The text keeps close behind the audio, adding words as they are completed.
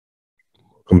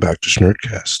Welcome back to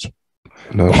Snerdcast.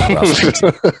 No,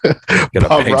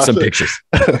 gonna paint some pictures.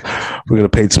 We're gonna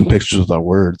paint some pictures with our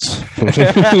words.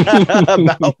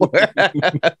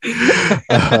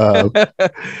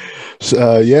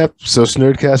 So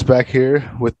Snerdcast back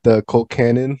here with the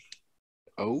Cultcanon.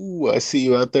 Oh, I see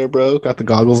you out there, bro. Got the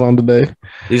goggles on today.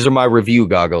 These are my review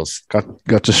goggles. Got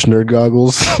your Shnerd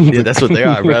goggles. Yeah, that's what they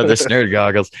are, bro. They're Shnerd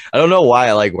goggles. I don't know why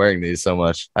I like wearing these so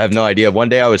much. I have no idea. One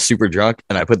day I was super drunk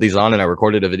and I put these on and I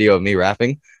recorded a video of me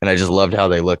rapping and I just loved how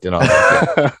they looked and all.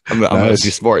 I'm gonna be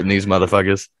sporting these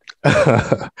motherfuckers.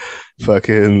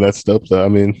 Fucking, that's dope though. I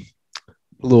mean,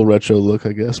 a little retro look,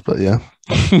 I guess, but yeah.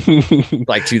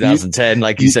 Like 2010,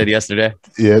 like you said yesterday.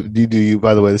 Yeah, you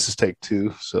by the way, this is take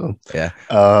 2, so yeah.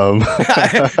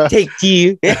 Take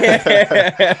 2.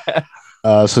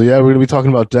 So yeah, we're gonna be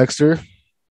talking about Dexter,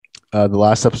 the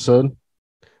last episode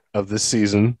of this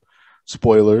season.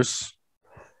 Spoilers,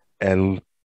 and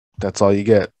that's all you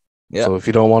get. Yeah. So if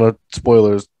you don't want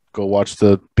spoilers, go watch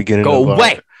the beginning. Go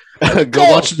away.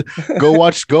 Go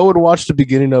watch the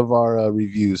beginning of our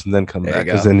reviews and then come back,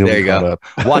 because then you'll be caught up.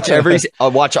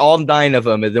 Watch all 9 of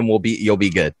them and then you'll be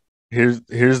good. Here's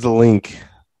the link.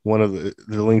 One of the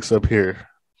links up here.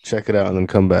 Check it out and then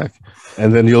come back,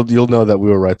 and then you'll know that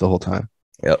we were right the whole time.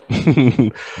 Yep.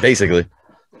 Basically.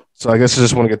 So I guess I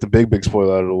just want to get the big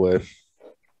spoiler out of the way.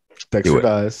 Dexter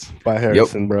dies by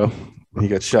Harrison, bro. He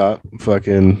gets shot.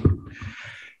 Fucking.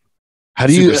 How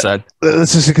do you? Sad.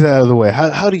 Let's just get that out of the way.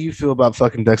 How do you feel about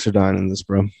fucking Dexter dying in this,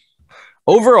 bro?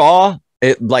 Overall,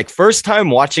 first time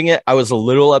watching it, I was a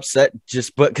little upset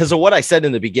just because of what I said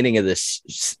in the beginning of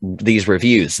these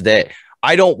reviews, that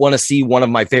I don't want to see one of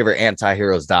my favorite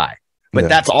anti-heroes die. But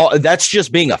that's all. That's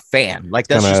just being a fan. Like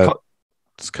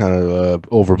it's kind of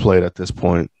overplayed at this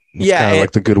point. It's kind of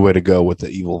like the good way to go with the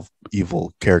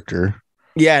evil character.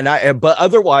 Yeah, but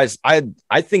otherwise, I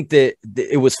think that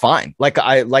it was fine.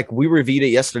 Like we reviewed it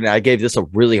yesterday. I gave this a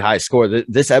really high score.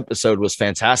 This episode was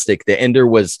fantastic. The ender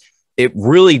it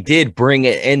really did bring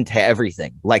it into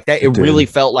everything like that. It really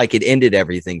felt like it ended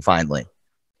everything finally.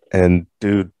 And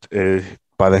dude,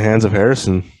 by the hands of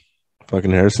Harrison,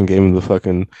 fucking Harrison gave him the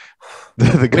fucking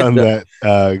the gun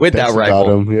with that rifle. Got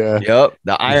him. Yeah. Yep.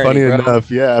 The iron.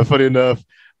 Funny enough.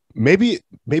 Maybe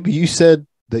you said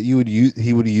that he would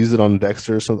use it on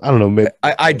Dexter or something. I don't know. Maybe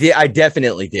I did. I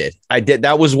definitely did. I did.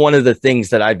 That was one of the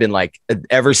things that I've been like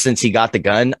ever since he got the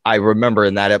gun. I remember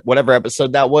in that whatever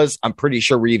episode that was, I'm pretty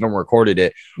sure we even recorded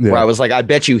it where I was like, I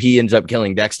bet you he ends up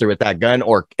killing Dexter with that gun,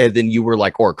 and then you were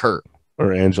like, or Kurt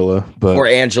or Angela,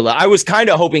 I was kind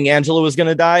of hoping Angela was going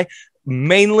to die.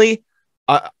 Mainly,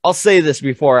 I'll say this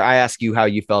before I ask you how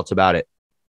you felt about it.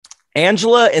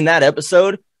 Angela in that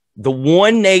episode. The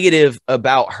one negative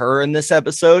about her in this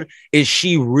episode is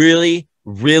she really,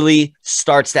 really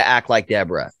starts to act like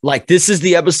Deborah. Like this is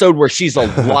the episode where she's a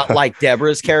lot like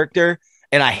Deborah's character.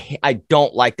 And I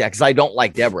don't like that because I don't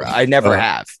like Deborah. I never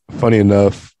have. Funny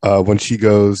enough, when she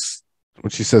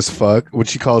says fuck, when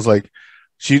she calls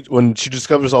when she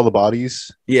discovers all the bodies.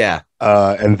 Yeah.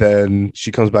 And then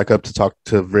she comes back up to talk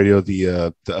to radio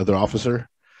the other officer.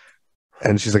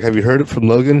 And she's like, have you heard it from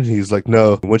Logan? He's like,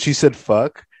 no. When she said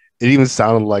fuck, it even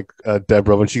sounded like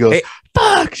Deborah when she goes,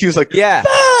 fuck. She was like, yeah,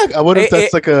 fuck. I wonder if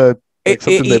that's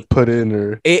something they put in,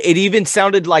 or it even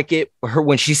sounded like her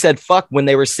when she said fuck when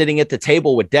they were sitting at the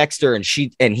table with Dexter and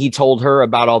he told her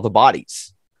about all the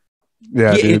bodies.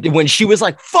 Yeah. When she was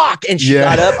like, fuck, and she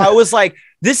got up, I was like,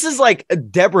 this is like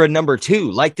Deborah number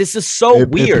 2. Like, this is so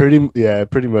weird.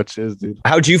 It pretty much is, dude.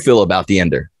 How'd you feel about the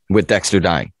ender with Dexter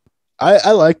dying?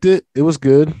 I liked it. It was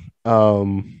good.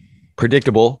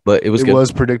 Predictable, but it was good. It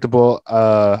was predictable.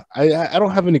 I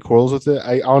don't have any quarrels with it.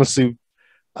 I honestly,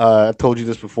 I told you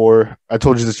this before. I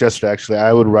told you this yesterday, actually.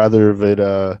 I would rather have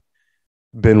it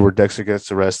been where Dexter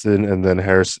gets arrested and then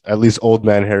at least old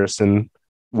man Harrison,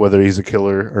 whether he's a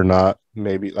killer or not,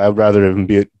 maybe. I'd rather have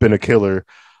been a killer.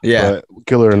 Yeah. But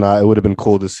killer or not, it would have been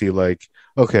cool to see, like,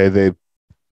 okay, they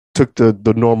took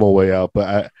the normal way out.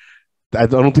 But I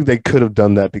don't think they could have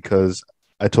done that because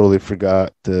I totally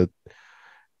forgot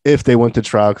if they went to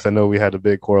trial, because I know we had a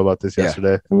big quarrel about this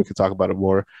yesterday, and we could talk about it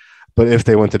more. But if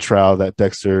they went to trial, that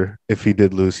Dexter, if he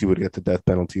did lose, he would get the death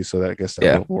penalty. So I guess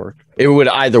that won't work. It would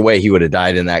either way, he would have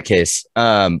died in that case.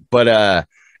 But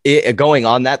going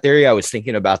on that theory, I was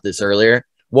thinking about this earlier.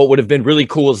 What would have been really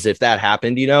cool is if that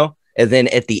happened, and then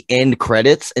at the end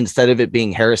credits, instead of it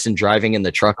being Harrison driving in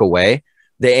the truck away,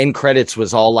 the end credits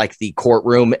was all like the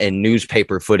courtroom and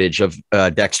newspaper footage of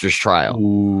Dexter's trial.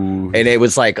 Ooh. And it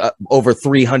was like over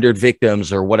 300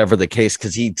 victims or whatever the case,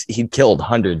 because he killed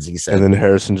hundreds, he said. And then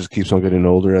Harrison just keeps on getting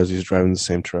older as he's driving the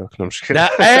same truck. No, I'm just kidding.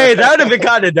 Hey, that would have been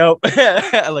kind of dope.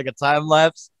 Like a time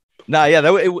lapse. No, yeah,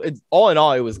 all in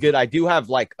all, it was good. I do have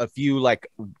like a few, like,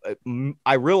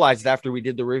 I realized after we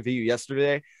did the review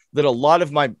yesterday that a lot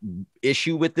of my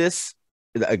issue with this,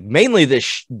 mainly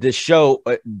this show,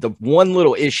 the one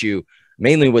little issue,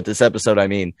 mainly with this episode, I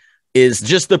mean, is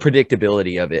just the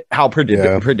predictability of it, how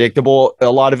predictable a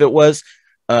lot of it was.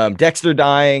 Dexter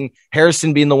dying,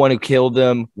 Harrison being the one who killed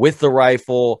him with the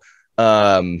rifle,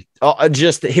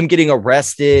 just him getting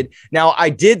arrested. Now, I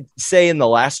did say in the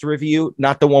last review,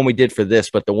 not the one we did for this,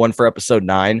 but the one for episode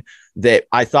 9, that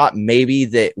I thought maybe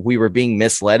that we were being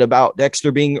misled about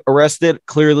Dexter being arrested.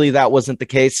 Clearly that wasn't the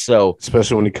case. So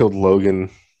especially when he killed Logan,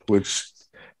 which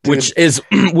is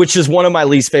one of my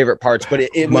least favorite parts, but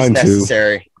it was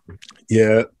necessary. Too.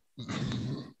 Yeah.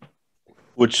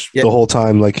 The whole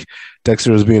time, like,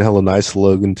 Dexter was being hella nice to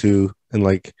Logan too, and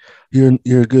like,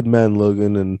 you're a good man,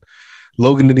 Logan. And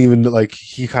Logan didn't even, like,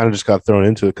 he kind of just got thrown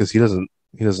into it because he doesn't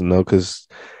know, because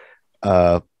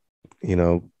you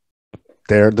know,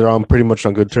 they're on pretty much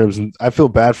on good terms. And I feel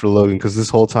bad for Logan because this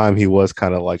whole time he was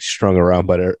kind of like strung around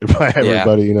by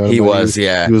everybody. You know, he was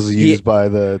used by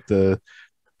the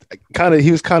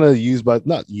he was kind of used by,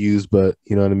 not used, but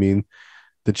you know what I mean.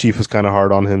 The chief was kind of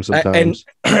hard on him sometimes.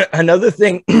 And another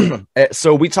thing,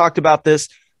 so we talked about this.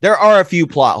 There are a few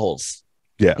plot holes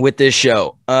with this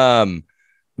show.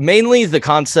 Mainly the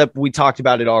concept, we talked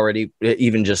about it already,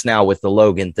 even just now with the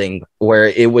Logan thing, where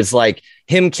it was like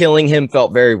him killing him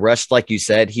felt very rushed. Like you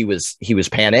said, he was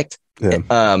panicked.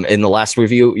 Yeah. In the last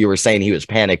review, you were saying he was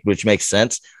panicked, which makes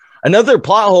sense. Another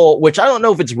plot hole, which I don't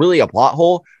know if it's really a plot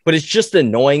hole, but it's just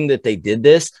annoying that they did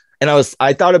this. And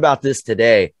I thought about this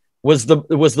today. Was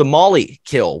the Molly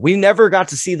kill? We never got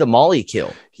to see the Molly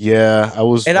kill. Yeah, I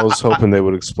was hoping they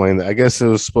would explain that. I guess it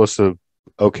was supposed to.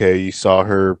 Okay, you saw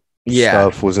her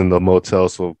stuff was in the motel,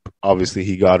 so obviously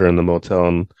he got her in the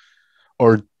motel,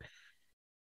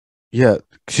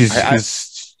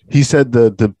 he said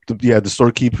the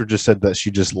storekeeper just said that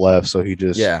she just left, so he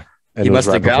just and he must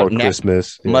have before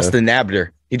Christmas. Must have nabbed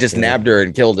her. He just nabbed her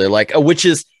and killed her. Like, which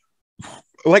is,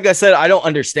 like I said, I don't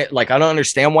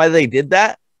understand why they did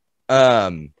that.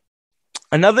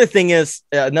 Another thing is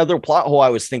another plot hole I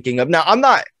was thinking of. Now, I'm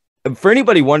not, for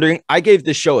anybody wondering, I gave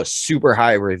this show a super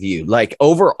high review. Like,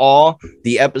 overall,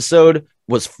 the episode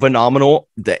was phenomenal.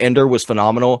 The ender was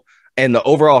phenomenal. And the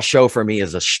overall show for me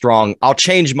is a strong, I'll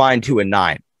change mine to a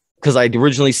 9 because I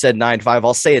originally said 9.5.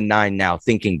 I'll say a 9 now,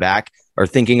 thinking back or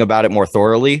thinking about it more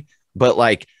thoroughly. But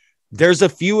like, there's a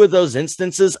few of those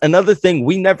instances. Another thing,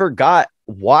 we never got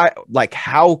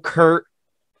how Kurt,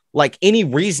 like, any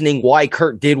reasoning why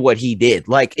Kurt did what he did.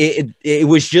 Like, it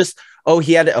was just,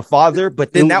 he had a father,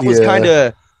 but then that was kind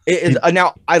of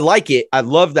now I like it. I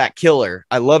love that killer.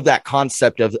 I love that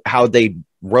concept of how they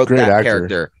wrote that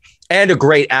character, and a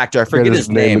great actor. I forget his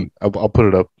name. I'll put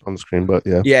it up on the screen, but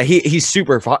yeah, he's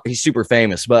super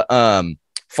famous, but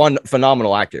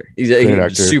phenomenal actor. He's a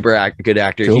super good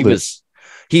actor.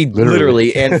 He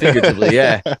literally and figuratively,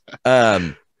 yeah.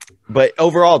 But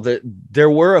overall, there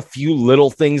were a few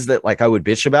little things that like I would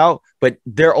bitch about, but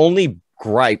they're only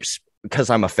gripes because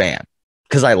I'm a fan,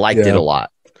 because I liked it a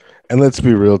lot. And let's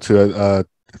be real too. I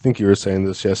think you were saying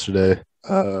this yesterday.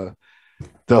 The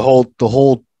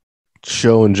whole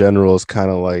show in general is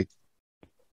kind of like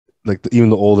even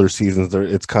the older seasons.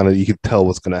 It's kind of, you could tell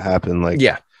what's going to happen. Like,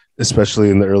 especially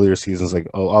in the earlier seasons, like,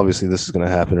 obviously this is going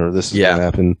to happen, or this is going to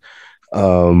happen.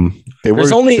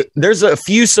 There's a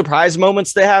few surprise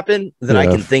moments that happen that I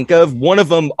can think of. One of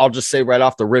them, I'll just say right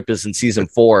off the rip, is in season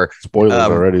 4. Spoilers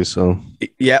already, so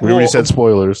we already said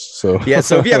spoilers. So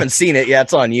so if you haven't seen it,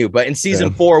 it's on you. But in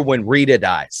season 4, when Rita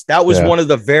dies, that was one of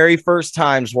the very first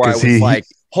times where I was like,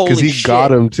 "Holy shit!" Because he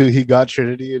got him too. He got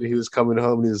Trinity, and he was coming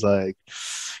home, and he was like,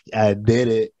 "I did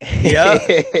it." Yeah,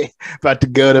 about to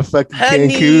go to fucking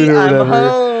Cancun or whatever. I'm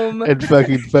home. And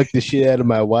fucking fuck the shit out of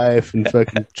my wife and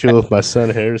fucking chill with my son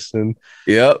Harrison.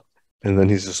 Yep. And then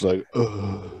he's just like,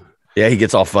 oh. Yeah, he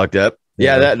gets all fucked up.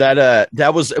 Yeah,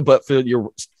 that was, but for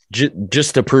your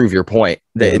just to prove your point,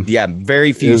 that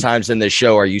very few times in this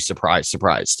show are you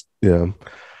surprised. Yeah.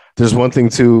 There's one thing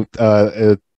too,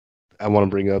 I want to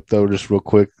bring up though, just real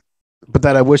quick, but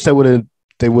that I wish they would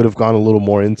have gone a little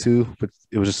more into, but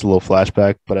it was just a little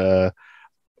flashback. But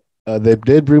they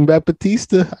did bring back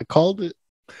Batista. I called it.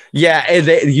 Yeah,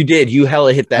 you did. You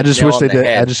hella hit that. I just wish they did.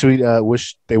 I just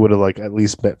wish they would have like at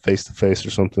least met face to face or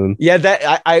something. Yeah,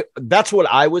 that's what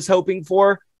I was hoping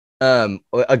for.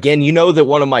 again, you know that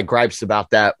one of my gripes about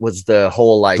that was the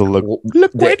whole like the whole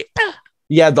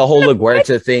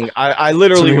LaGuerta thing. I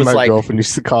literally was my like, girlfriend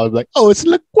used to call it like, oh, it's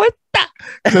LaGuerta.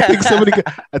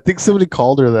 I think somebody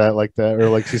called her that like that, or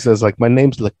like she says like, my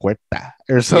name's LaGuerta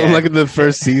or something like in the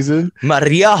first season.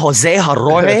 Maria Jose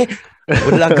Jarome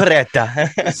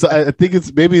LaGuerta. So I think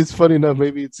it's funny enough.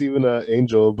 Maybe it's even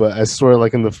Angel, but I swear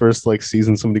like in the first like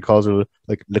season, somebody calls her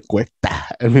like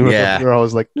LaGuerta, and we're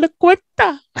always like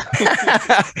LaGuerta.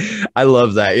 I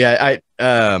love that. Yeah,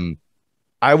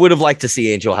 I would have liked to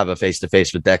see Angel have a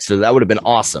face-to-face with Dexter. That would have been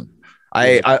awesome.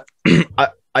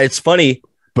 It's funny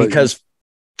because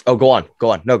go on.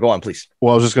 No, go on, please.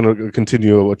 Well, I was just going to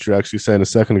continue what you're actually saying a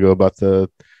second ago about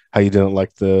how you didn't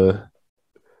like the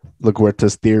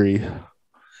LaGuerta's theory.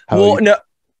 No.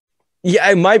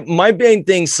 Yeah, my main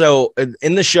thing. So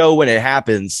in the show, when it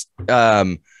happens,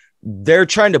 they're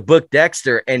trying to book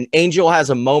Dexter, and Angel has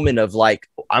a moment of like,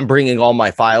 I'm bringing all my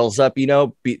files up,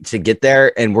 to get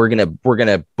there, and we're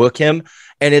gonna book him.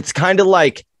 And it's kind of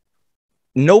like,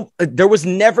 no, there was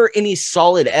never any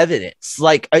solid evidence.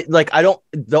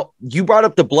 You brought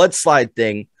up the blood slide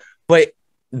thing, but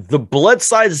the blood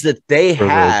slides that they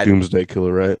had, the Doomsday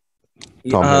Killer, right?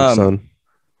 Tom Hanks' son.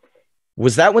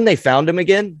 Was that when they found him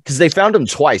again? Because they found him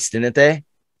twice, didn't they?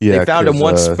 Yeah, they found him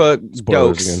once for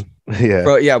Dokes.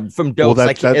 From Dokes. Well,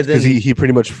 that's because he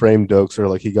pretty much framed Dokes, or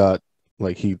like he got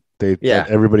like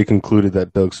everybody concluded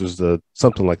that Dokes was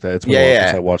something like that. It's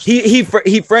I watched. He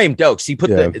framed Dokes. He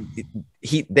put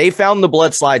they found the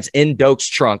blood slides in Dokes'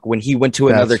 trunk when he went to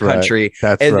another country.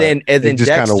 Then it just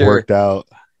kind of worked out.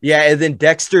 Yeah, and then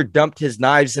Dexter dumped his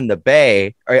knives in the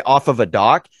bay off of a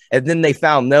dock, and then they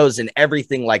found those, and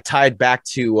everything like tied back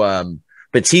to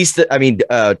Batista.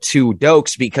 To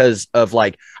Dokes, because of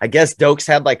like, I guess Dokes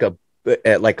had like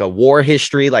a war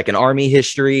history, like an army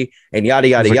history, and yada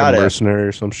yada like yada. A mercenary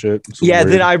or some shit. Weird.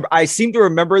 Then I seem to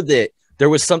remember that there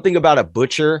was something about a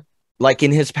butcher, like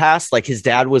in his past, like his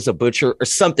dad was a butcher or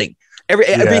something.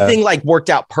 Everything like worked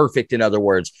out perfect. In other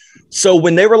words, so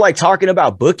when they were like talking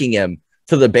about booking him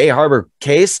to the Bay Harbor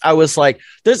case, I was like,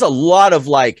 there's a lot of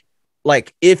like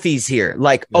if he's here,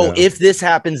 like, if this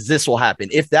happens, this will happen.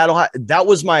 If that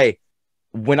was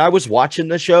when I was watching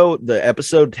the show, the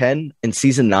episode 10 in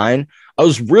season 9, I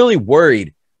was really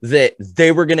worried that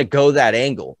they were going to go that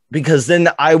angle, because then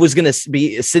I was going to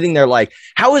be sitting there like,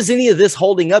 how is any of this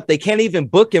holding up? They can't even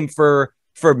book him for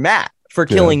Matt, for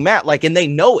killing Matt. Like, and they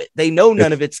know it. They know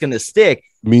none of it's going to stick.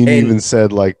 Me even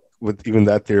said like, with even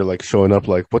that they're like showing up,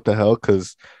 like, what the hell?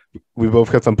 Because we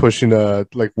both kept on pushing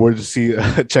like where to see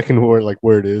checking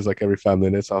where it is like every 5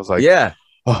 minutes. I was like,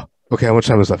 oh, okay, how much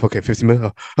time is left? Okay, 15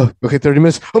 minutes. Oh, okay, 30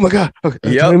 minutes. Oh my god.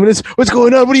 Okay, 20 minutes. What's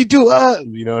going on? What do you do?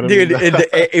 You know what I mean? Dude,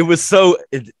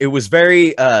 it was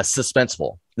very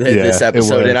suspenseful, this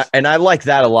episode, and I like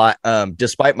that a lot.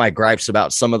 Despite my gripes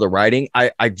about some of the writing,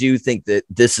 I do think that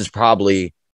this is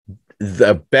probably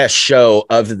the best show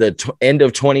of the end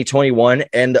of 2021,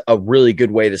 and a really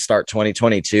good way to start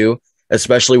 2022,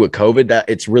 especially with COVID. That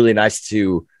it's really nice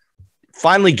to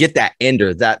finally get that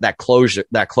ender, that closure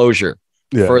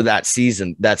for that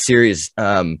season, that series.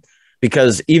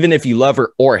 Because even if you love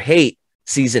or hate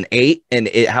season 8 and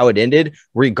how it ended,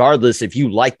 regardless, if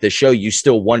you like the show, you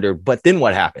still wonder, but then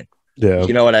what happened? Yeah,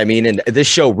 you know what I mean? And this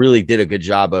show really did a good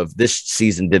job this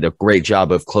season did a great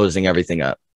job of closing everything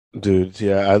up. Dude,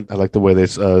 yeah, I like the way they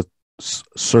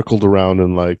circled around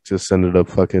and like just ended up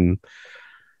fucking.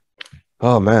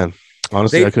 Oh man,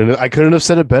 honestly, I couldn't have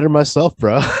said it better myself,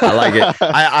 bro. I like it.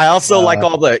 I also like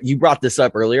all you brought this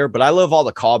up earlier, but I love all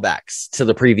the callbacks to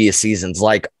the previous seasons.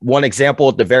 Like one example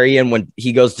at the very end when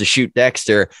he goes to shoot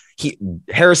Dexter,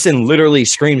 Harrison literally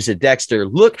screams at Dexter,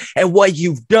 "Look at what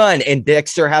you've done!" And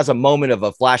Dexter has a moment of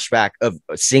a flashback of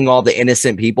seeing all the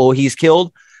innocent people he's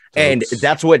killed. And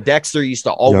that's what Dexter used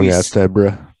to always. Young ass Ted,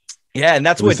 bro. Yeah, and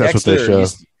that's what Dexter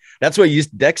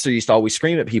used to always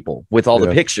scream at people with all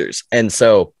the pictures. And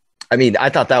so, I mean, I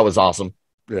thought that was awesome.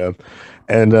 Yeah,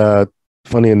 and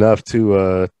funny enough,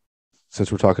 too, since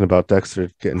we're talking about Dexter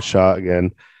getting shot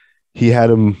again, he had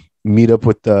him meet up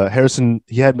with Harrison.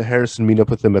 He had Harrison meet up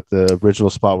with him at the original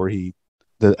spot where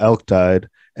the elk died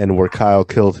and where Kyle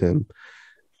killed him.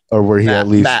 Or where he at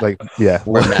least like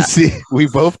see, we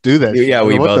both do that. Yeah,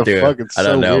 we both do it. I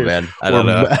don't know, man. I don't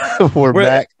know. We're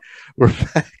back. We're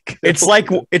back. It's like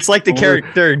the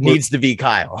character needs to be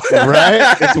Kyle,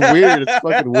 right? It's weird. It's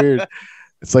fucking weird.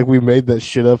 It's like we made that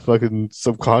shit up fucking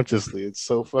subconsciously. It's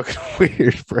so fucking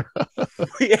weird, bro.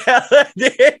 Yeah,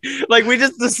 like we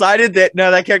just decided that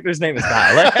that character's name is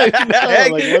Kyle. Like,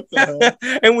 what the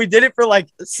hell? And we did it for like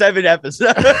 7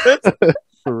 episodes.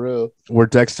 For real. Where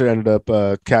Dexter ended up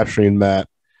capturing Matt,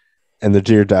 and the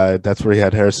deer died. That's where he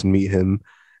had Harrison meet him.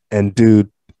 And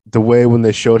dude, the way when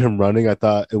they showed him running, I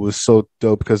thought it was so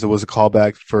dope because it was a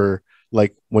callback for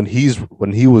like when he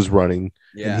was running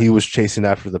and he was chasing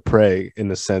after the prey in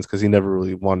a sense because he never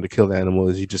really wanted to kill the animal,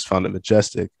 he just found it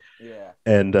majestic. Yeah.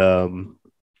 And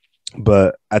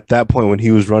but at that point when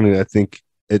he was running, I think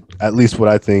it, at least what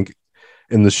I think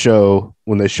in the show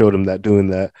when they showed him that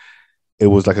doing that, it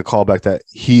was like a callback that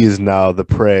he is now the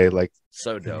prey. Like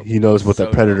so dope. He knows what the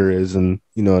predator is, and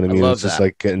you know what I mean. It's just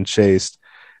like getting chased,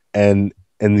 and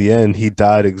in the end, he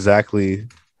died exactly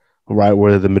right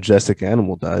where the majestic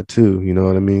animal died too. You know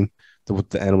what I mean? With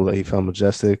the animal that he found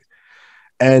majestic,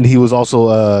 and he was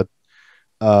also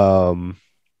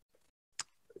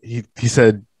he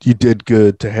said you did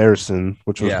good to Harrison,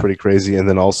 which was pretty crazy, and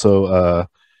then also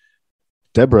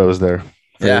Deborah was there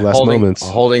for the last moments,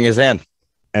 holding his hand.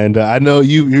 And I know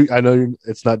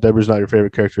it's not Deborah's not your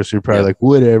favorite character, so you're probably like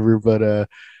whatever. But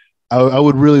I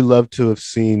would really love to have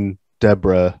seen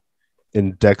Deborah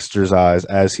in Dexter's eyes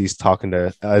as he's telling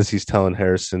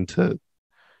Harrison to,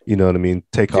 you know what I mean,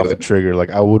 take off the trigger. Like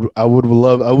I would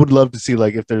love to see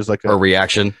like if there's like a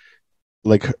reaction.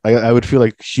 Like I would feel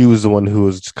like she was the one who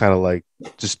was just kind of like,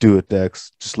 just do it,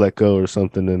 Dex, just let go or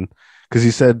something. And because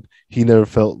he said he never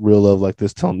felt real love like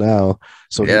this till now,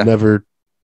 so he never.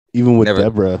 Even with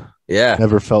Deborah,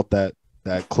 never felt that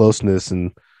closeness,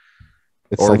 and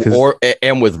it's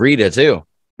and with Rita too.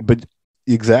 But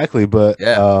exactly, but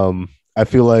I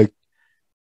feel like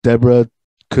Deborah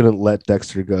couldn't let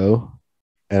Dexter go,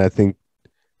 and I think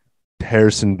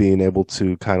Harrison being able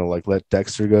to kind of like let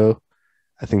Dexter go,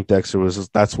 I think Dexter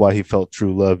that's why he felt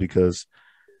true love, because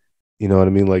you know what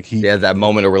I mean. Like he had that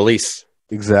moment of release.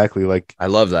 Exactly, like I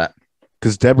love that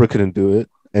because Deborah couldn't do it.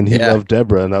 And he loved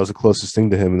Deborah, and that was the closest thing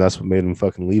to him, and that's what made him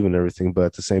fucking leave and everything. But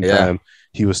at the same time,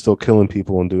 he was still killing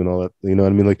people and doing all that. You know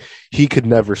what I mean? Like he could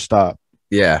never stop.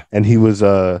 Yeah. And he was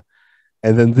and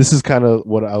then this is kind of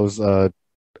what I was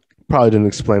probably didn't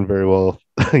explain very well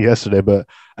yesterday, but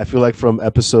I feel like from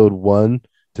episode 1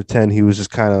 to 10, he was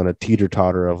just kind of on a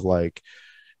teeter-totter of like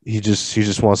he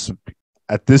just wants to,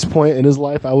 at this point in his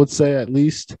life, I would say at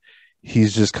least,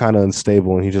 he's just kind of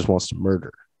unstable and he just wants to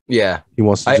murder. Yeah. He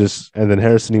wants to and then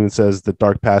Harrison even says the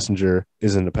dark passenger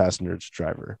isn't a passenger, it's a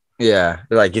driver. Yeah.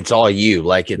 Like it's all you.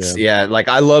 Like it's, like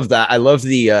I love that. I love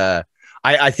the,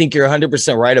 I think you're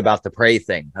 100% right about the prey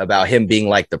thing, about him being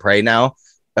like the prey now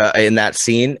in that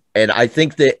scene. And I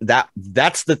think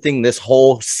that's the thing this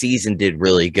whole season did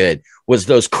really good, was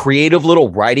those creative little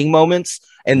writing moments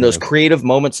and those creative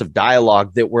moments of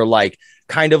dialogue that were like,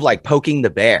 kind of like poking the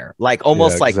bear, like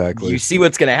almost like you see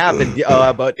what's going to happen,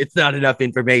 but it's not enough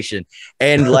information.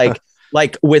 And like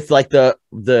with like the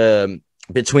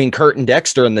between Kurt and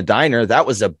Dexter in the diner, that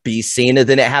was a B scene. And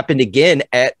then it happened again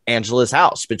at Angela's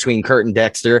house between Kurt and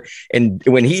Dexter. And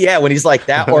when he's like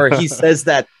that, or he says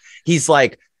that he's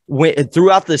like,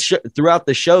 throughout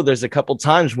the show, there's a couple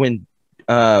times when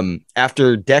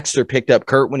after Dexter picked up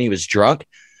Kurt when he was drunk,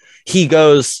 he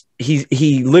goes,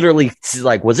 he literally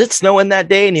like, was it snowing that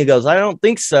day? And he goes, I don't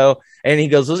think so. And he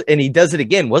goes, and he does it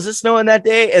again. Was it snowing that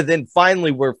day? And then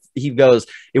finally he goes,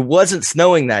 it wasn't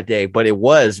snowing that day, but it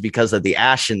was because of the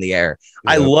ash in the air.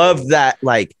 Yeah. I love that.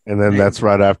 Like, and then that's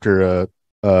right after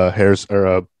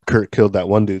Kurt killed that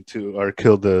one dude too, or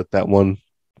killed that one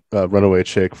runaway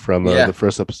chick from the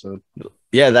first episode.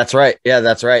 Yeah, that's right. Yeah,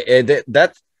 that's right. And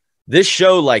this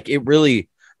show, like it really,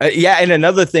 and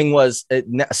another thing was,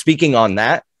 speaking on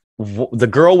that, the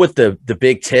girl with the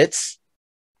big tits,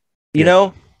 you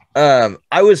know,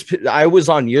 I was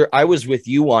with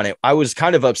you on it. I was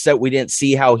kind of upset we didn't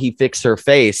see how he fixed her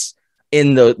face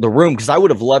in the room, because I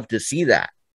would have loved to see that.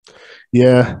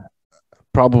 Yeah,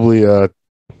 probably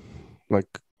like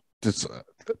just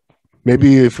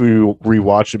maybe if we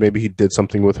rewatch it, maybe he did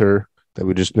something with her that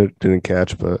we just didn't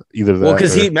catch. But either that,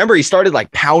 because he started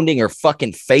like pounding her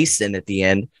fucking face in at the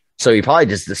end, so he probably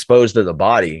just disposed of the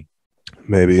body.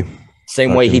 Maybe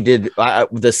same way he did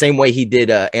the same way he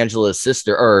did Angela's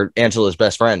sister, or Angela's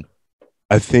best friend.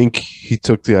 I think he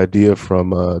took the idea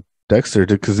from Dexter,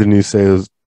 because didn't he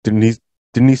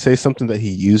say something that he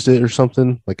used it or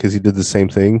something, like because he did the same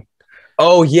thing?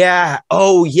 Oh yeah,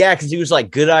 because he was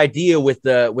like, good idea with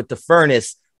the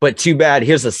furnace, but too bad,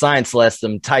 here's a science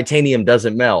lesson, titanium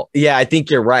doesn't melt. Yeah, I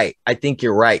think you're right.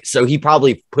 So he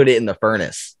probably put it in the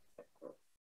furnace.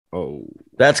 Oh,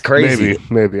 that's crazy.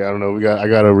 Maybe I don't know. I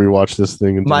gotta rewatch this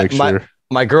thing and make sure.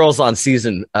 My girl's on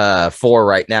season 4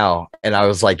 right now, and I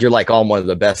was like, "You're like on one of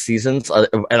the best seasons,"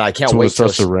 and I can't wait. It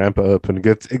starts to ramp up and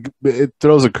it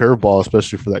throws a curveball,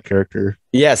 especially for that character.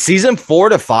 Yeah, season 4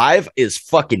 to 5 is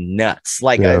fucking nuts.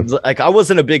 Like, I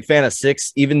wasn't a big fan of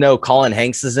 6, even though Colin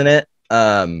Hanks is in it.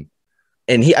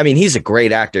 And he's a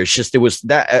great actor. It's just, it was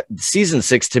that season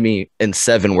 6 to me and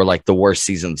 7 were like the worst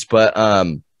seasons, but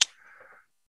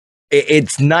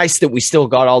it's nice that we still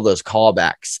got all those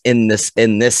callbacks in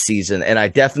this season. And I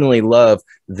definitely love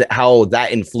how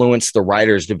that influenced the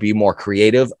writers to be more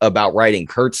creative about writing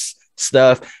Kurt's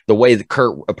stuff, the way that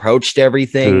Kurt approached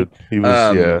everything. Dude, he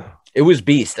was, it was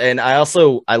beast. And I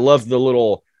love the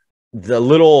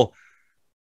little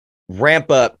ramp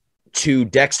up to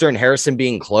Dexter and Harrison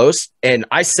being close. And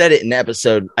I said it in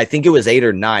episode, I think it was 8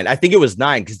 or 9. I think it was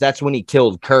 9, because that's when he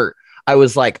killed Kurt. I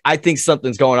was like, I think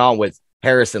something's going on with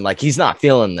Harrison. Like, he's not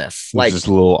feeling this. Like, just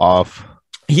a little off.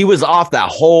 He was off that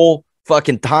whole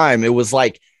fucking time. It was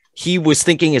like he was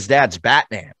thinking his dad's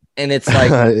Batman. And it's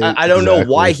like, I don't know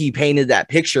why he painted that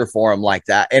picture for him like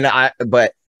that.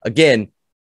 But again,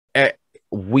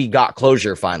 we got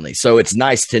closure finally. So it's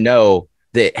nice to know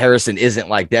that Harrison isn't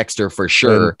like Dexter for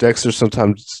sure. And Dexter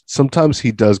sometimes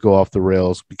he does go off the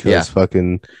rails because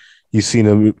fucking you've seen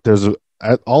him.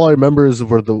 All I remember is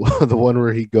where the one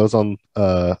where he goes on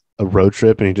a road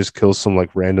trip and he just kills some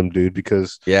like random dude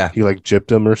because he like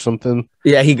gypped him or something.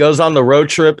 Yeah, he goes on the road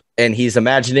trip and he's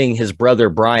imagining his brother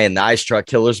Brian, the ice truck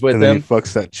killer's with him. He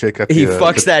fucks that chick at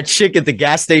that chick at the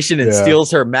gas station and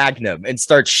steals her Magnum and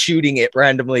starts shooting it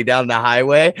randomly down the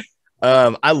highway.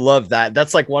 I love that.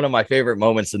 That's like one of my favorite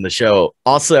moments in the show.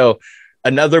 Also,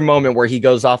 another moment where he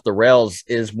goes off the rails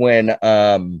is when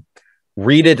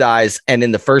Rita dies, and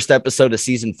in the first episode of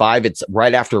season 5, it's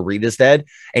right after Rita's dead,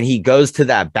 and he goes to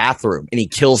that bathroom and he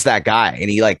kills that guy, and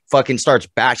he like fucking starts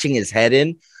bashing his head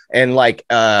in, and like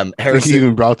Harrison, I think he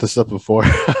even brought this up before.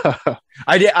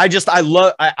 I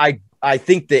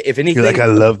think that if anything, you're like, I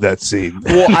love that scene.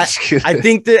 Well, I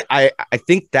think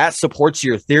that supports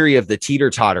your theory of the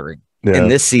teeter-tottering in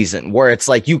this season, where it's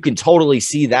like you can totally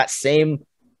see that same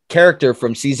character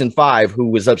from season 5 who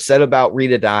was upset about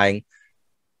Rita dying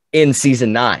in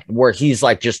season 9, where he's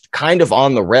like just kind of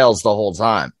on the rails the whole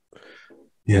time.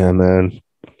 Yeah, man,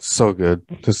 so good.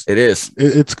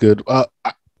 It's good.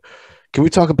 Can we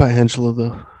talk about Angela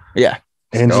though? Yeah,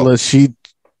 Angela, she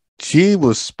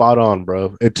was spot on,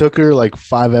 bro. It took her like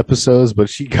 5 episodes, but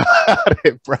she got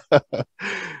it, bro.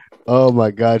 Oh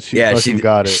my god, she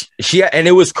got it. And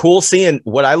it was cool seeing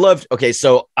what I loved. Okay,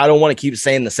 so I don't want to keep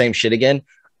saying the same shit again.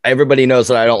 Everybody knows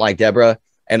that I don't like Deborah,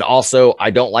 and also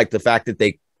I don't like the fact that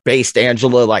they based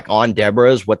Angela like on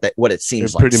Deborah's what it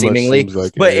seems like seemingly,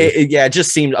 but it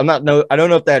just seemed I don't know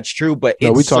if that's true, but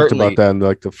we talked about that in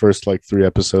like the first like 3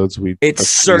 episodes. It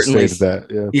certainly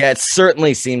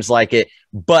seems like it.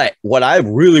 But what I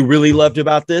really, really loved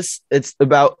about it's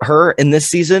about her in this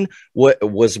season,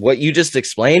 what you just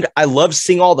explained. I love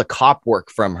seeing all the cop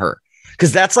work from her,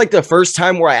 because that's like the first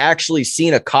time where I actually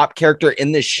seen a cop character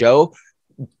in this show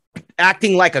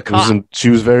acting like a cop. She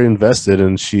was very invested,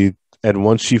 and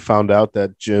once she found out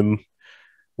that Jim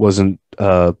wasn't,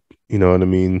 you know what I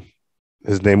mean,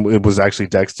 it was actually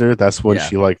Dexter, that's when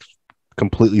she like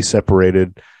completely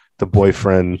separated the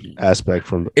boyfriend aspect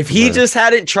from. If he just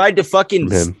hadn't tried to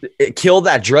fucking kill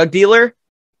that drug dealer,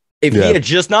 if he had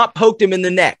just not poked him in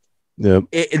the neck,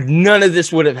 none of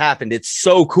this would have happened. It's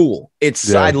so cool.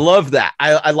 I love that.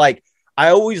 I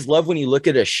always love when you look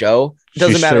at a show.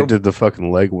 Doesn't matter. She did the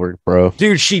fucking legwork, bro.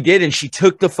 Dude, she did, and she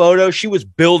took the photo. She was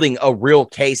building a real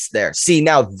case there. See,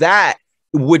 now that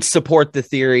would support the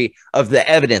theory of the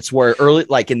evidence, where early,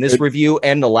 like in this review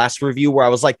and the last review, where I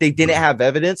was like, they didn't have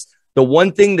evidence. The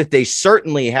one thing that they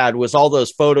certainly had was all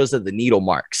those photos of the needle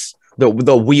marks, the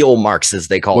wheel marks, as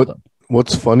they call them.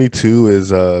 What's funny too is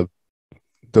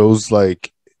those,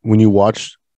 like, when you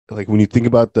watch, like when you think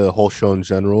about the whole show in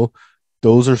general,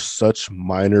 those are such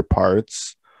minor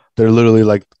parts. They're literally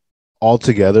like all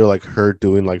together, like her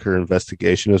doing like her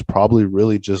investigation is probably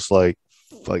really just like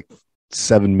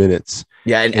 7 minutes.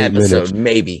 Yeah, an episode,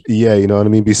 maybe. Yeah, you know what I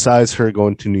mean? Besides her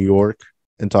going to New York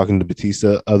and talking to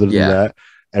Batista, other than that,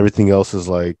 everything else is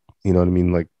like, you know what I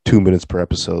mean? Like 2 minutes per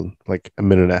episode, like a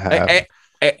minute and a half.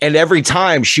 And every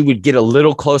time she would get a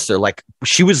little closer, like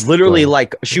she was literally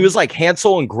like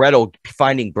Hansel and Gretel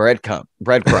finding breadcrumbs.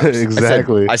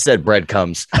 Exactly. I said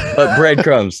breadcrumbs, but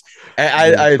breadcrumbs.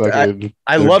 I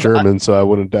love German, so I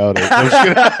wouldn't doubt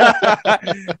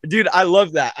it. Dude, I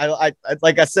love that. I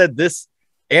like I said, this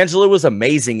Angela was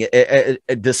amazing.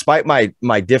 Despite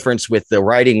my difference with the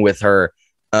writing with her,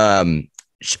 I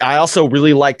also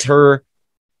really liked her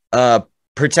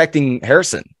protecting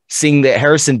Harrison. Seeing that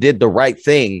Harrison did the right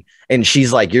thing, and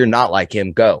she's like, "You're not like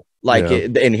him. Go."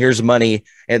 And here's money.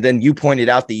 And then you pointed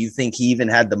out that you think he even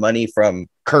had the money from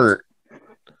Kurt.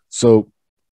 So,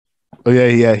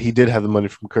 he did have the money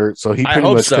from Kurt. So he pretty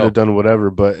much could have done whatever.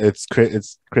 But it's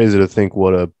crazy to think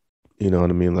what a you know what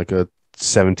I mean, like a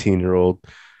 17-year-old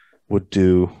would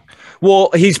do.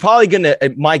 Well, he's probably gonna.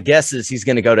 My guess is he's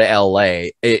gonna go to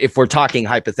L.A. If we're talking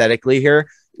hypothetically here,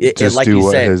 Just like do you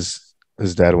what said,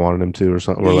 his dad wanted him to, or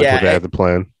something, or like what they had the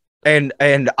plan. And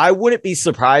I wouldn't be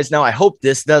surprised. Now, I hope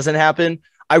this doesn't happen.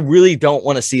 I really don't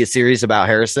want to see a series about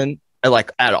Harrison,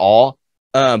 like at all.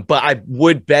 But I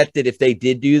would bet that if they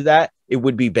did do that, it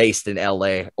would be based in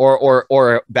LA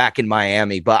or back in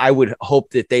Miami. But I would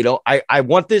hope that they don't. I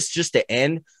want this just to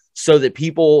end so that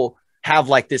people have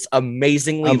like this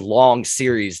amazingly long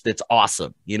series that's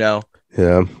awesome, you know?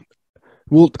 Yeah.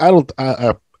 Well,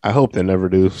 I hope they never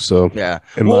do. So yeah.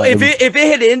 Well, if it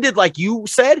had ended like you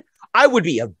said, I would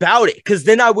be about it, because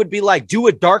then I would be like, do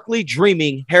a darkly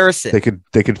dreaming Harrison.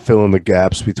 They could fill in the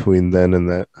gaps between then and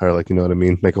that, or like, you know what I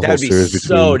mean? Make a whole series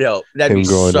between so dope. That'd him be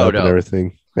growing so up dope. and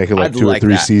everything. Make it like 2 or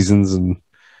 3 seasons and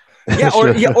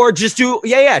or just do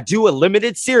a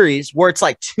limited series where it's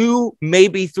like 2,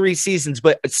 maybe 3 seasons,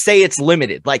 but say it's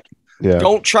limited. Like,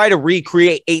 don't try to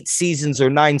recreate 8 seasons or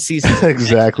 9 seasons.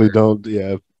 Exactly. Don't.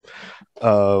 Yeah,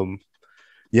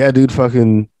 dude.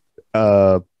 Fucking.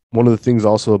 One of the things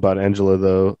also about Angela,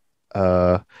 though,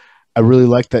 I really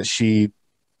like that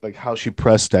how she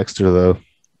pressed Dexter, though,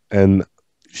 and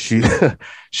she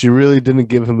she really didn't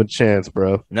give him a chance,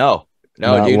 bro. No,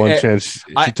 not dude. One chance.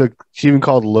 She even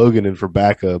called Logan in for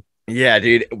backup. Yeah,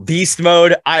 dude. Beast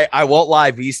mode. I won't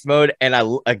lie, beast mode.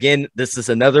 And again, this is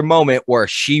another moment where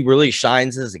she really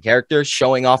shines as a character,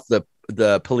 showing off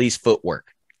the police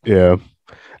footwork. Yeah,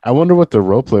 I wonder what the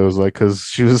roleplay was like, because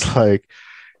she was like,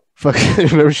 fucking,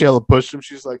 remember she had to push him?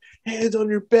 She's like, hands on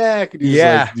your back. And he was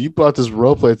like, you brought this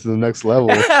roleplay to the next level.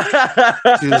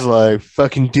 She was like,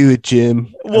 fucking do it,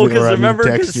 Jim. Well, because remember,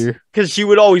 because she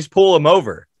would always pull him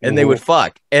over and they would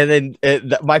fuck. And then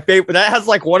my favorite, that has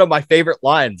like one of my favorite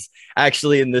lines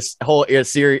actually in this whole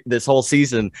series, this whole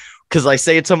season, because I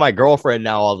say it to my girlfriend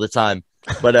now all the time.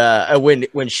 But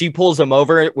when she pulls him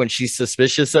over, when she's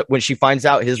suspicious, when she finds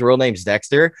out his real name's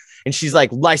Dexter, and she's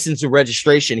like, license and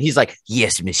registration, he's like,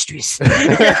 yes, mistress. I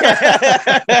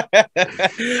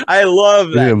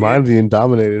love that. Dude, mind being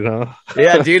dominated, huh?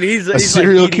 Yeah, dude. He's a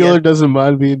serial killer doesn't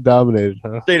mind being dominated,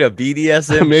 huh? Straight up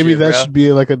BDSM. Maybe that should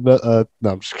be like no,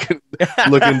 I'm just kidding.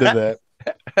 Look into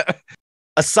that.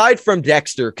 Aside from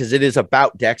Dexter, because it is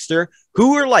about Dexter,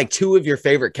 who are like 2 of your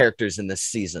favorite characters in this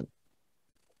season?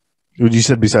 What you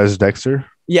said besides Dexter?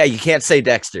 Yeah, you can't say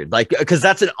Dexter, like, because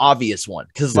that's an obvious one,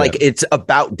 because like it's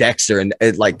about Dexter and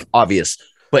like obvious.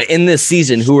 But in this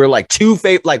season, who are like 2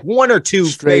 favorite, like 1 or 2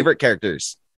 favorite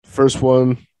characters? First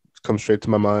one comes straight to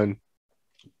my mind.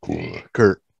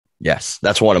 Kurt. Yes,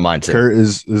 that's one of mine too. Kurt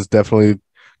is definitely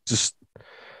just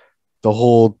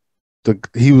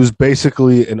he was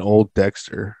basically an old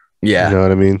Dexter. Yeah, you know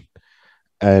what I mean.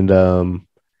 And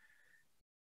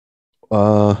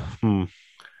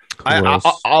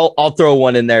I'll throw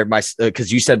one in there,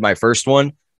 because you said my first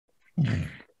one.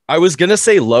 I was gonna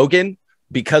say Logan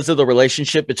because of the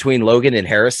relationship between Logan and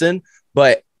Harrison,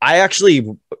 but I actually,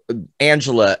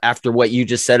 Angela, after what you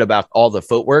just said about all the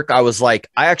footwork, I was like,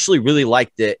 I actually really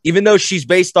liked it, even though she's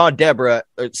based on Deborah,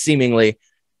 seemingly.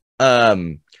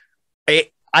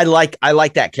 I like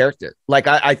that character. Like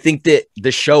I think that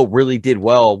the show really did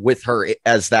well with her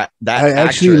as that. I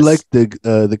actually liked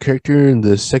the character in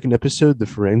the second episode, the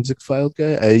forensic file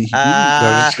guy.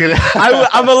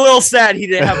 I'm a little sad he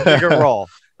didn't have a bigger role.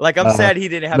 Like I'm sad he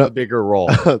didn't have a bigger role.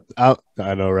 I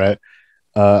know, right?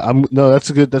 That's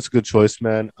a good choice,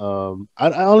 man. I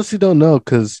honestly don't know,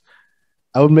 because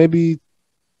I would maybe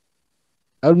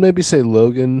say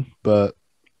Logan, but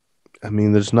I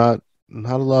mean, there's not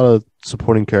a lot of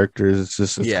supporting characters.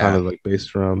 It's kind of like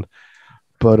based around,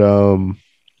 but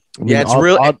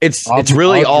it's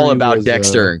really all about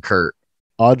Dexter and Kurt.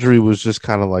 Audrey was just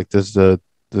kind of like the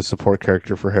support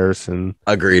character for Harrison.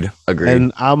 Agreed.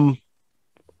 And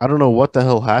I don't know what the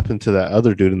hell happened to that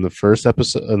other dude in the first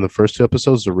episode, in the first 2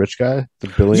 episodes, the rich guy, the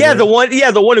billionaire. Yeah,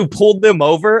 the one who pulled them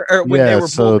over, or when they were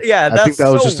pulled. Yeah, I think that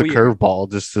was just weird. A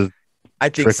curveball, just to. I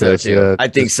think so too. Yeah, I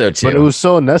think so too. But it was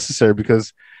so unnecessary,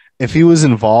 because if he was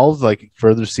involved, like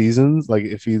further seasons, like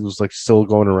if he was like still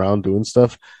going around doing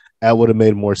stuff, that would have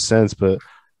made more sense. But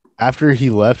after he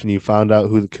left and you found out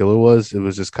who the killer was, it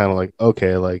was just kind of like,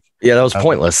 okay, like, yeah, that was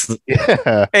pointless.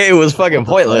 Yeah, it was fucking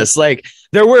pointless. Like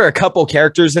there were a couple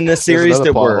characters in this series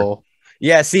that were,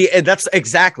 yeah. See, that's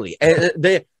exactly.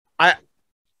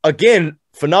 Again,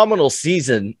 phenomenal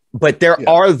season, but there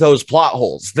are those plot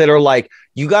holes that are like,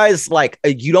 you guys, like,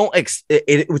 you don't.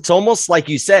 It's almost like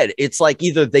you said. It's like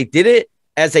either they did it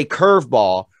as a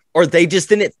curveball or they just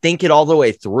didn't think it all the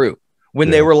way through. when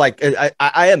they were like,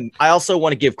 I also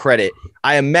want to give credit.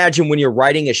 I imagine when you're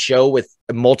writing a show with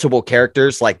multiple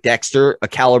characters like Dexter, the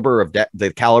caliber of trying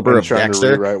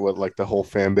Dexter, to rewrite what like the whole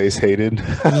fan base hated.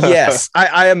 yes,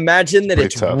 I imagine that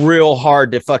it's tough. real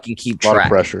hard to fucking keep track. A lot of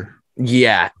pressure.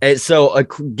 Yeah, and so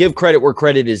give credit where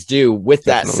credit is due. With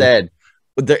that said,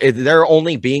 there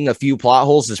only being a few plot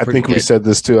holes is pretty good. We said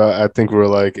this too. I think we're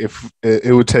like, if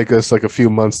it would take us like a few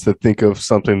months to think of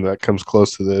something that comes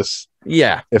close to this.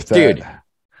 Yeah, if that...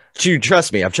 dude,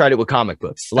 trust me, I've tried it with comic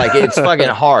books. Like, it's fucking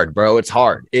hard, bro. It's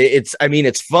hard. It's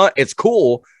fun. It's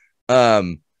cool.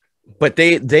 But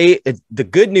the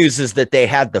good news is that they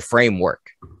had the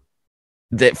framework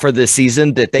that for this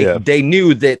season that they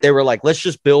knew that they were like, let's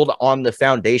just build on the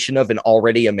foundation of an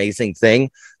already amazing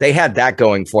thing. They had that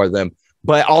going for them.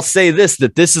 But I'll say this,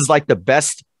 that this is like the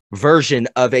best version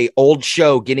of a old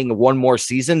show getting one more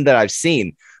season that I've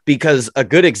seen, because a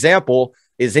good example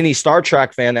is any Star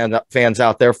Trek fans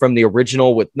out there from the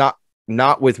original with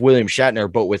not with William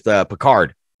Shatner, but with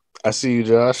Picard. I see you,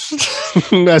 Josh.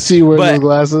 I see you wearing those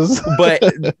glasses. But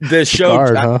the show,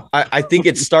 Picard, huh? I think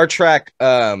it's Star Trek.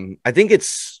 I think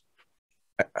it's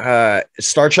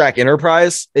Star Trek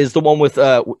Enterprise is the one with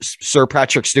Sir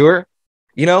Patrick Stewart.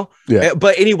 You know,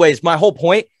 But anyways, my whole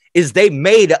point is they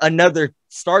made another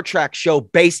Star Trek show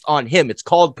based on him. It's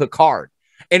called Picard.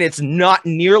 And it's not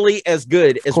nearly as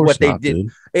good as what they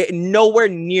did. Nowhere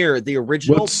near the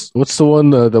original. What's the one?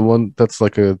 The one that's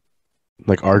like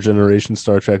our generation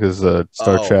Star Trek is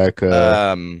Star Trek.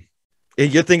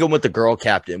 You're thinking with the girl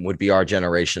captain would be our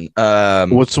generation.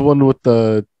 What's the one with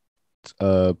the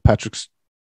Patrick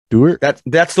Stewart?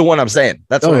 That's the one I'm saying.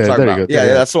 That's what I'm talking about. Yeah,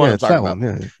 that's the one I'm talking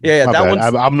about. Yeah, that one.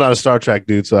 I'm not a Star Trek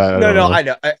dude, so I don't know. I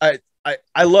know.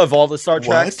 I love all the Star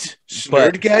Treks.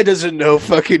 Shnerd guy doesn't know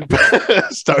fucking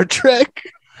Star Trek.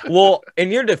 Well,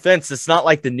 in your defense, it's not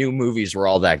like the new movies were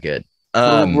all that good.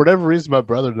 For whatever reason, my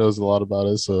brother knows a lot about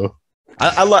it. So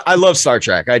I love Star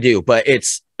Trek. I do, but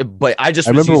I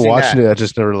remember watching it. I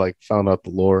just never like found out the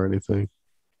lore or anything.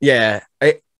 Yeah,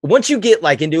 once you get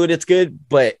like into it, it's good.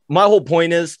 But my whole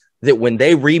point is that when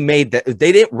they remade that,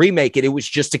 they didn't remake it. It was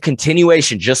just a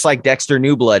continuation, just like Dexter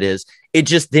New Blood is. It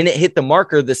just didn't hit the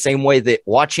marker the same way that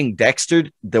watching Dexter,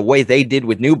 the way they did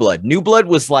with New Blood. New Blood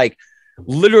was like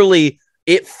literally,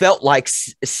 it felt like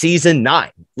season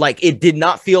 9. Like, it did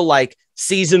not feel like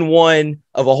season 1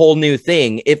 of a whole new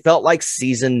thing. It felt like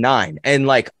season 9. And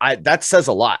like, that says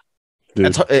a lot.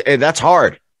 Dude, that's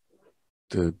hard.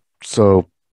 Dude. So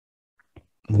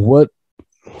what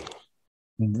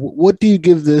do you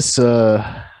give this?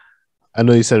 I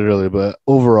know you said it earlier, but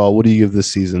overall, what do you give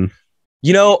this season?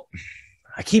 You know,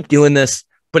 I keep doing this,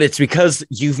 but it's because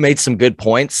you've made some good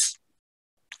points.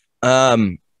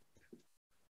 I'm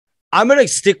going to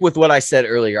stick with what I said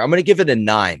earlier. I'm going to give it a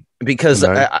 9 because,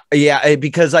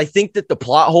 because I think that the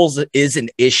plot holes is an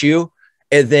issue.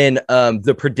 And then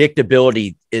the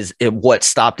predictability is what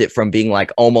stopped it from being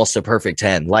like almost a perfect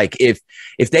 10. Like if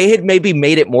they had maybe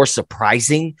made it more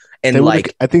surprising and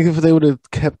like, I think if they would have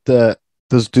kept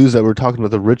those dudes that were talking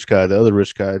about, the other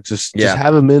rich guy, just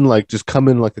have him in, like, just come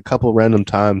in like a couple random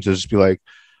times, just be like,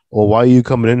 well, why are you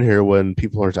coming in here when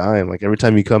people are dying? Like, every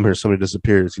time you come here, somebody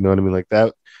disappears. You know what I mean? Like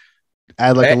that.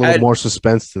 Add like a little more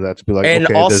suspense to that, to be like, and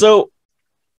okay, also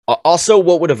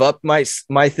what would have upped my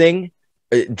thing,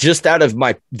 just out of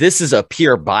this is a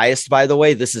pure bias, by the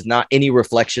way. This is not any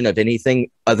reflection of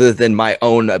anything other than my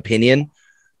own opinion.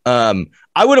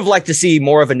 I would have liked to see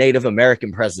more of a Native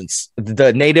American presence.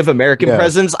 The Native American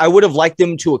presence, I would have liked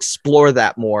them to explore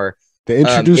that more. They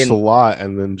introduced a lot,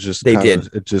 and then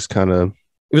it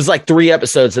was like 3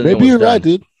 episodes. And maybe you're right,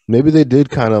 dude. Maybe they did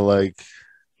kind of like,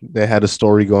 they had a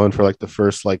story going for like the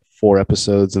first like 4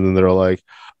 episodes, and then they're like,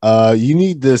 you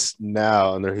need this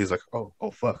now, and he's like, oh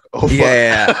fuck,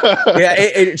 yeah.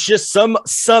 It's just some,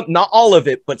 not all of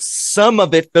it, but some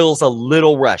of it feels a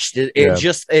little rushed.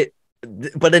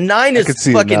 But a 9 is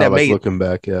fucking amazing. Like, looking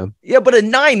back, but a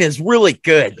 9 is really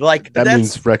good. Like, that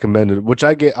means recommended, which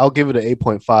I'll give it an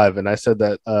 8.5, and I said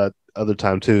that other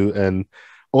time too. And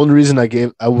only reason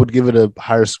I would give it a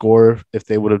higher score if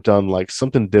they would have done like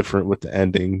something different with the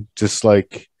ending. Just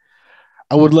like,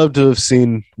 I would love to have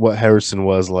seen what Harrison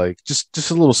was like,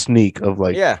 just a little sneak of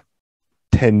like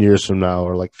 10 years from now,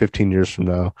 or like 15 years from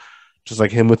now, just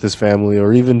like him with his family,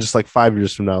 or even just like 5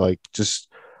 years from now, like just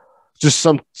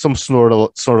some sort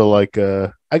of like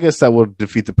I guess that would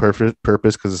defeat the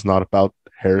purpose because it's not about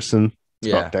Harrison,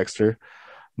 it's about Dexter,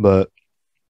 but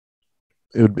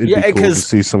it'd be cool to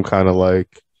see some kind of like,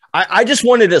 I just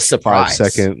wanted a surprise.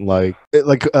 5 second, like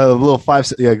a little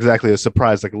 5. Yeah, exactly. A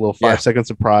surprise, like a little 5 second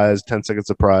surprise, 10-second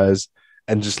surprise,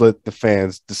 and just let the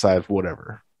fans decide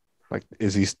whatever. Like,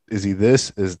 is he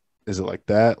this? Is it like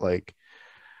that? Like,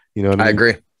 you know what I I mean?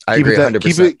 agree. I Keep agree it that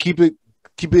 100%.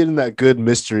 keep it in that good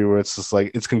mystery where it's just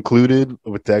like it's concluded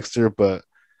with Dexter, but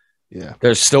yeah,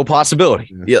 There's still possibility,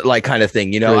 yeah. yeah, like kind of thing.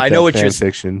 Create I know that what you're. fan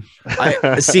fiction.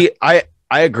 I see. I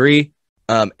agree.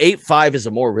 8.5 is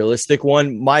a more realistic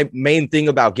one. My main thing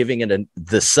about giving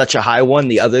it such a high one,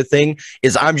 the other thing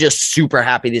is I'm just super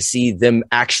happy to see them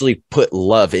actually put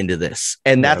love into this,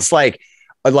 and that's like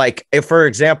if, for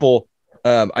example,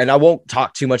 and I won't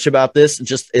talk too much about this,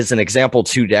 just as an example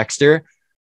to Dexter.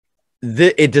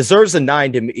 It deserves a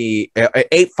 9 to me,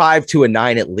 8.5 to a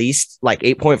 9 at least, like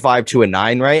 8.5 to a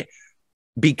 9, right?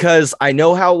 Because I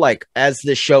know how, like, as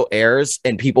the show airs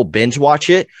and people binge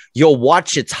watch it, you'll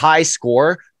watch its high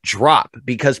score drop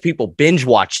because people binge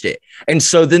watched it. And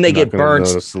so then they get burned.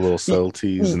 Notice the little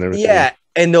subtleties and everything. Yeah.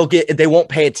 And they won't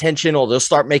pay attention, or they'll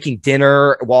start making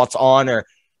dinner while it's on.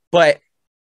 But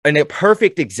a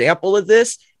perfect example of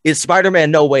this is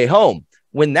Spider-Man No Way Home.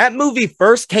 When that movie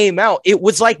first came out, it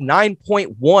was like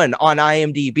 9.1 on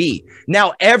IMDb.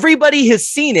 Now everybody has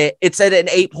seen it. It's at an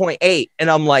 8.8.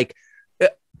 And I'm like,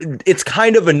 it's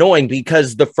kind of annoying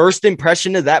because the first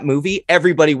impression of that movie,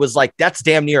 everybody was like, that's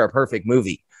damn near a perfect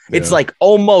movie. Yeah. It's like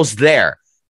almost there.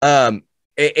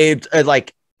 It's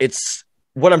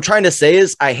what I'm trying to say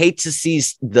is I hate to see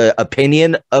the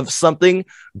opinion of something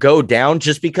go down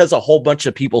just because a whole bunch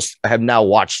of people have now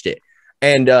watched it.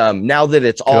 And now that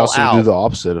it's all also out, do the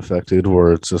opposite effect, dude,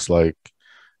 where it's just like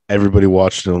everybody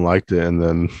watched it and liked it, and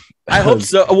then I hope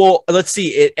so. Well, let's see.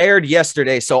 It aired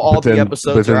yesterday, so all the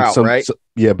episodes are out, right?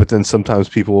 Yeah, but then sometimes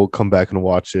people will come back and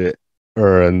watch it,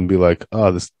 and be like,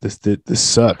 "Oh, this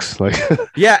sucks." Like,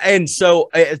 yeah, and so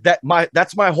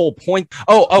that's my whole point.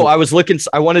 I was looking.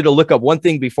 I wanted to look up one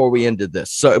thing before we ended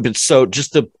this. So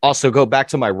just to also go back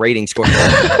to my rating score.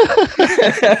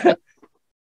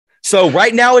 So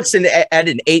right now it's at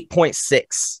an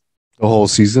 8.6. The whole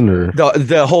season, or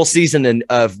the whole season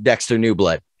of Dexter New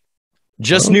Blood.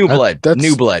 Just New Blood.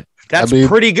 New Blood. That's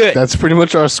pretty good. That's pretty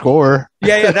much our score.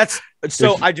 Yeah. That's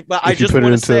so. I just put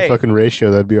want it to say a fucking ratio.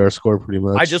 That'd be our score, pretty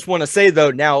much. I just want to say though,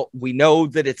 now we know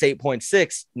that it's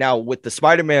 8.6. Now with the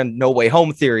Spider-Man No Way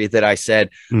Home theory that I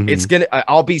said, it's gonna.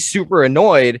 I'll be super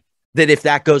annoyed that if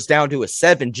that goes down to a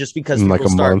 7, just because in like a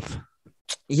month.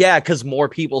 Yeah, because more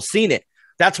people seen it.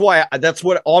 That's why. That's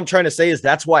what all I'm trying to say is.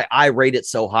 That's why I rate it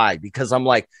so high, because I'm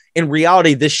like, in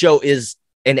reality, this show is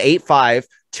an 8.5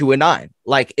 to a 9,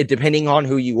 like it depending on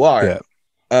who you are. Yeah.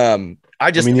 I mean,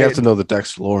 you have to know the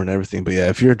Dexter lore and everything, but yeah,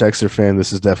 if you're a Dexter fan,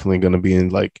 this is definitely going to be in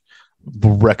like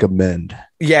recommend.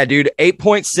 Yeah, dude,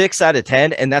 8.6 out of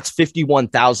 10, and that's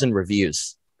 51,000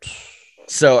 reviews.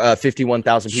 So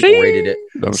 51,000 people rated it.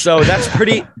 So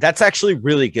that's actually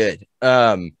really good.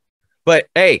 But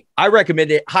hey, I recommend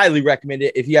it, highly recommend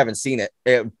it. If you haven't seen it,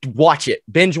 watch it,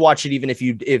 binge watch it, even if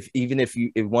you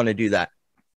want to do that.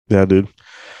 Yeah, dude.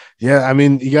 Yeah, I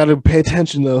mean, you got to pay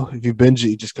attention though. If you binge it,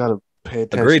 you just got to pay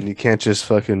attention. Agreed. You can't just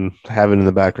fucking have it in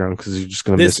the background because you're just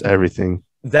gonna miss everything.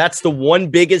 That's the one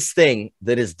biggest thing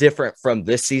that is different from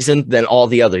this season than all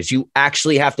the others. You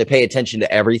actually have to pay attention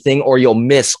to everything, or you'll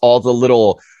miss all the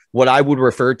little, what I would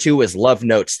refer to as love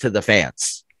notes to the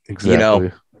fans. Exactly. You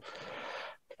know?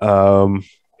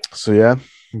 So yeah,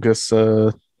 I guess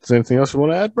is there anything else you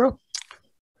want to add, bro?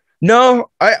 No,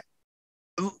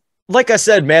 like I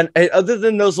said, man, other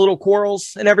than those little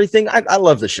quarrels and everything, I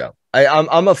love the show.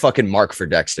 I'm a fucking mark for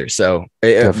Dexter. So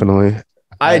definitely,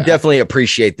 I definitely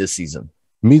appreciate this season.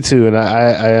 Me too, and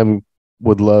I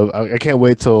can't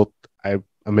wait till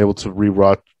I'm able to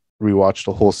rewatch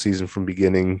the whole season from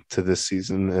beginning to this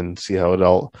season and see how it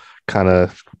all kind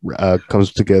of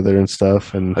comes together and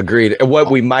stuff. And agreed. And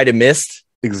what we might have missed.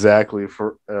 Exactly,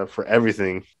 for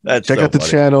everything. Check out the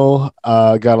channel.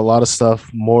 Got a lot of stuff,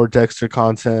 more Dexter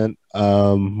content,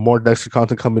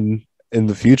 coming in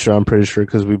the future, I'm pretty sure,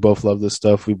 because we both love this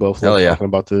stuff. We both love talking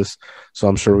about this, so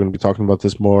I'm sure we're going to be talking about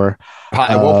this more. We'll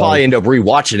probably end up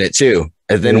rewatching it too,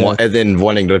 and then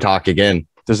wanting to talk again.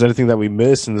 If there's anything that we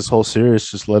missed in this whole series,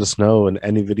 just let us know in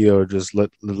any video, or just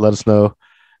let us know.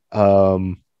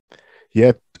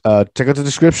 Check out the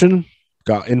description.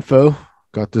 Got info.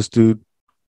 Got this dude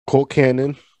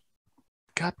Cultcanon.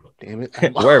 God damn it!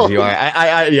 Wherever you are,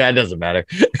 it doesn't matter.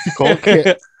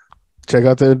 Check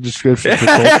out the description for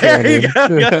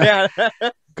Cultcanon.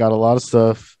 Got a lot of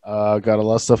stuff. Got a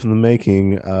lot of stuff in the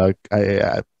making. I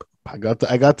got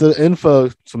the info,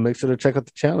 so make sure to check out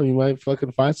the channel. You might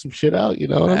fucking find some shit out. You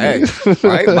know what I mean?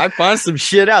 Right? Might find some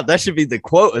shit out. That should be the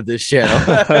quote of this channel.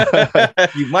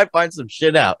 You might find some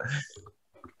shit out.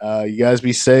 You guys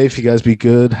be safe. You guys be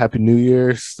good. Happy New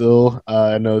Year. Still,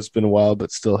 I know it's been a while,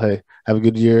 but still, hey, have a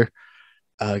good year.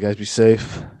 Guys, be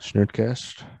safe.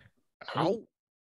 Schnerdcast. Ow.